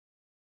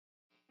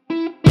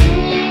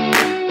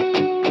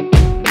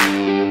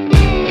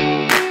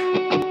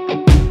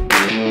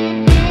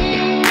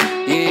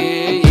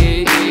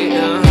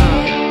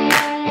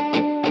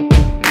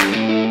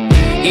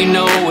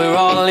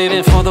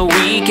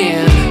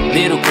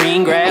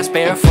grass,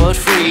 barefoot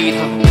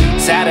freedom.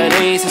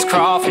 Saturdays is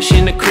crawfish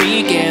in the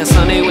creek, and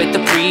Sunday with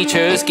the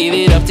preachers, give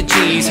it up to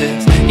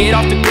Jesus. Get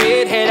off the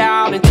grid, head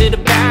out into the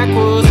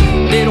backwoods.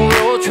 Little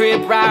road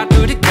trip right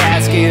through the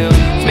Catskills.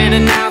 Spend a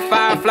night,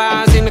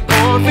 fireflies in the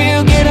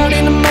cornfield. Get out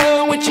in the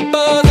mud with your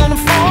buzz on the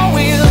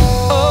four-wheel.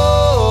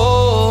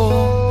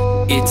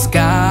 Oh, it's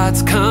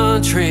God's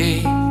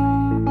country.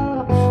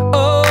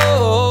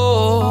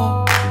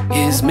 Oh,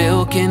 His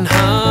milk and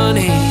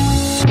honey.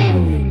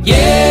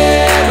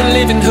 Yeah, we're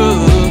living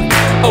hooked.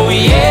 Oh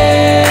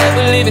yeah,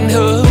 we're living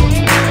hooked.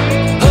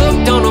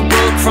 Hooked on a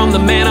book from the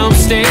man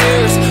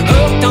upstairs.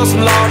 Hooked on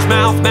some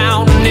largemouth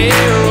mountaineer.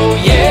 Oh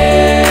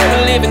yeah,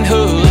 we're living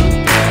hooked.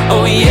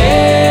 Oh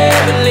yeah,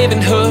 we're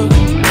living hooked.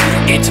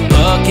 It's a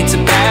buck, it's a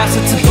bass,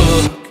 it's a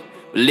book.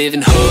 We're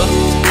living hooked.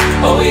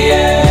 Oh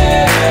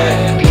yeah.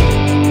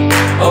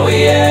 Oh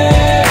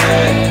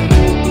yeah.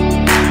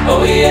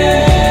 Oh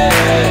yeah.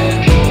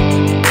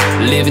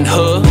 Living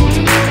hooked.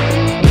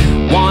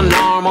 One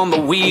arm on the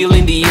wheel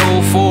in the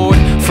old Ford.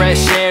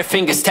 Fresh air,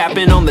 fingers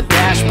tapping on the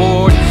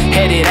dashboard.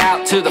 Headed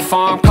out to the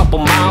farm, couple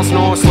miles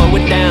north. Slow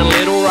it down,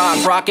 Little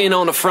Rock, rocking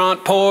on the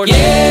front porch.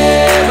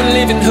 Yeah, we're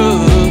living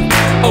hooked.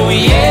 Oh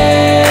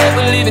yeah,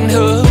 we're living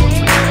hooked.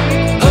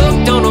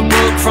 Hooked on a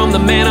book from the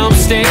man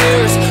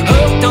upstairs.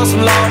 Hooked on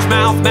some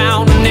largemouth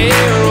mountaineer.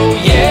 Oh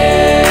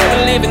yeah,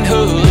 we're living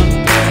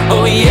hooked.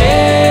 Oh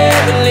yeah,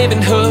 we're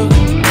living hooked.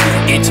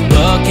 It's a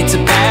buck, it's a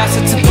bass,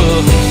 it's a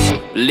book.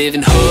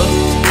 Living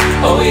hooked.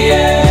 Oh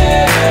yeah.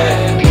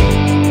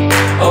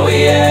 Oh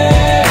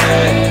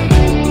yeah.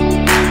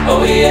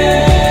 Oh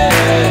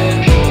yeah.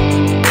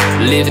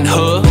 Living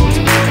hooked.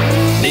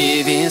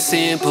 Living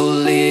simple,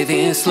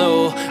 living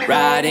slow.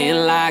 Riding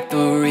like the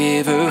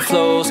river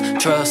flows.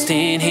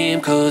 Trusting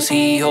Him 'cause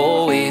He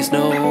always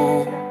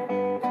knows.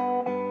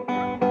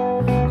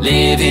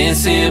 Living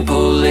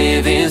simple,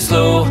 living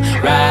slow.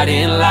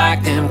 Riding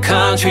like them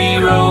country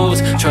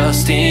roads.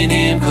 Trusting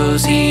Him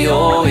 'cause He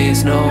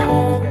always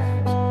knows.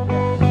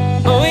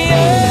 Oh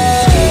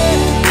yeah.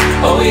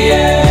 Oh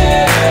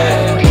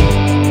yeah.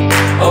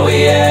 Oh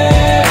yeah.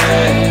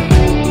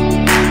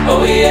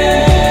 Oh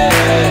yeah.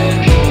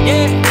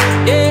 Yeah,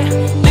 yeah.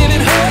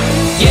 Living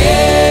hooked.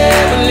 Yeah,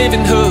 we're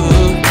living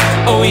hooked.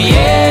 Oh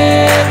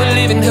yeah, we're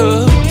living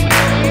hooked.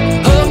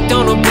 Hooked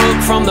on a book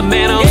from the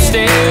man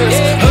upstairs.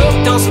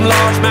 Hooked on some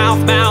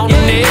largemouth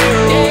mountaineer.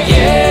 Oh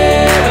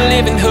yeah, we're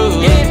living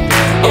hooked.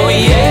 Oh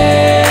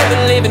yeah,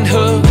 we're living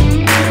hooked.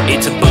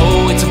 It's a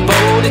bow, it's a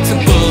boat, it's a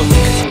book.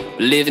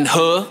 Living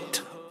hooked.